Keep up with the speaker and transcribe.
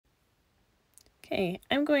Okay,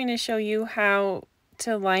 I'm going to show you how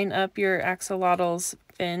to line up your axolotl's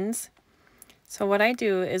fins. So what I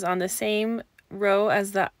do is on the same row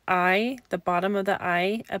as the eye, the bottom of the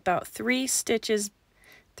eye, about 3 stitches,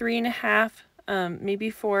 3.5, maybe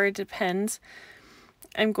 4, it depends.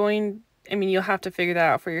 You'll have to figure that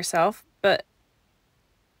out for yourself, but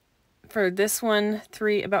for this one,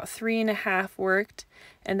 about 3.5 worked,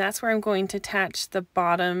 and that's where I'm going to attach the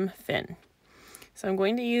bottom fin. So I'm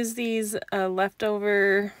going to use these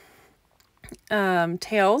leftover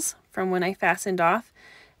tails from when I fastened off,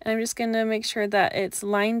 and I'm just going to make sure that it's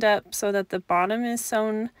lined up so that the bottom is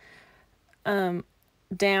sewn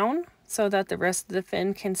down so that the rest of the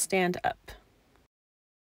fin can stand up.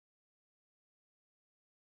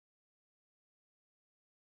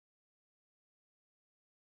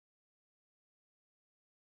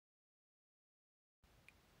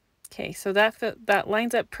 Okay, so that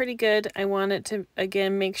lines up pretty good. I want it to,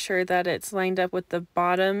 again, make sure that it's lined up with the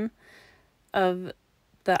bottom of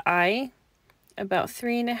the eye, about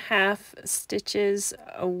 3.5 stitches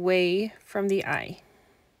away from the eye.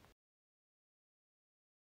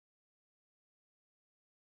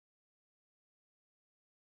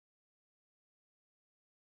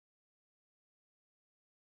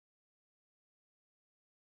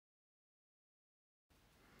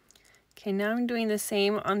 Okay, now I'm doing the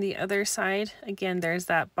same on the other side. Again, there's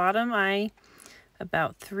that bottom eye,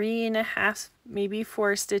 about 3.5, maybe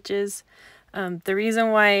 4 stitches. The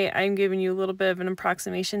reason why I'm giving you a little bit of an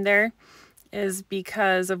approximation there is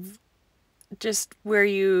because of just where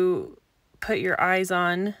you put your eyes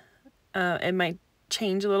on. It might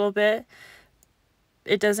change a little bit.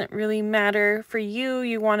 It doesn't really matter. For you,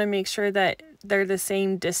 you want to make sure that they're the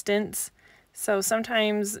same distance. So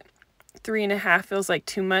sometimes 3.5 feels like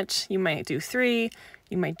too much. You might do 3,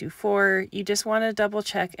 you might do 4. You just want to double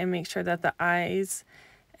check and make sure that the eyes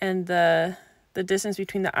and the distance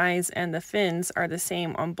between the eyes and the fins are the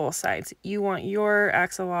same on both sides. You want your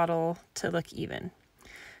axolotl to look even.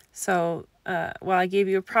 So while I gave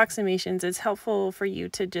you approximations, it's helpful for you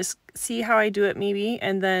to just see how I do it maybe,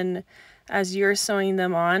 and then as you're sewing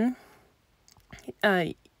them on,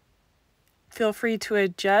 feel free to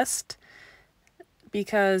adjust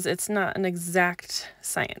because it's not an exact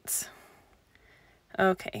science.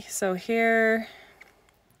 Okay, so here,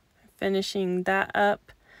 finishing that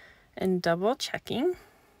up and double checking.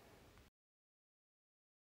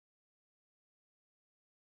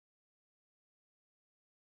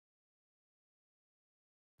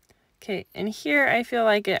 Okay, and here I feel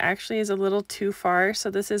like it actually is a little too far, so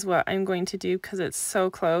this is what I'm going to do because it's so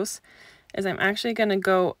close, is I'm actually going to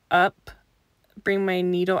go up, bring my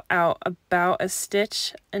needle out about a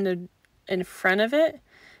stitch in front of it,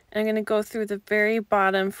 and I'm going to go through the very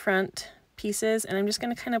bottom front pieces, and I'm just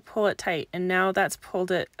going to kind of pull it tight, and now that's pulled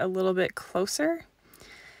it a little bit closer,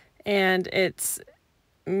 and it's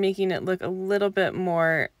making it look a little bit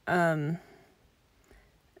more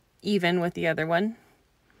even with the other one.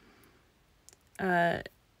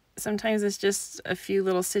 Sometimes it's just a few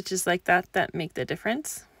little stitches like that that make the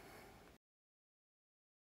difference.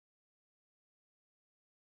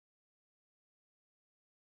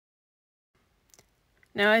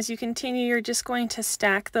 Now as you continue, you're just going to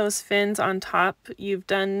stack those fins on top. You've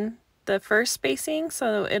done the first spacing,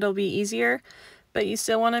 so it'll be easier, but you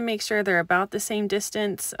still want to make sure they're about the same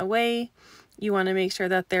distance away. You want to make sure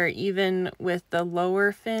that they're even with the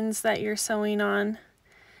lower fins that you're sewing on,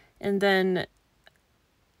 and then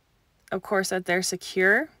of course that they're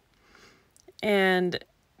secure, and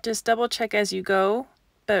just double check as you go,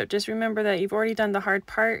 but just remember that you've already done the hard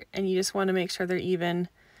part and you just want to make sure they're even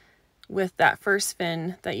with that first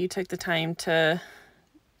fin, that you took the time to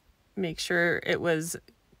make sure it was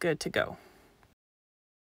good to go.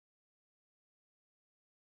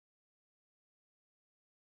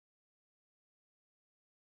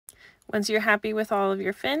 Once you're happy with all of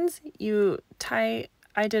your fins, you tie.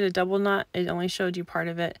 I did a double knot, it only showed you part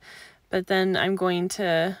of it, but then I'm going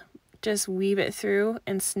to just weave it through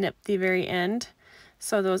and snip the very end.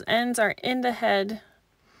 So those ends are in the head,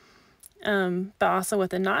 but also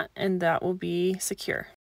with a knot, and that will be secure.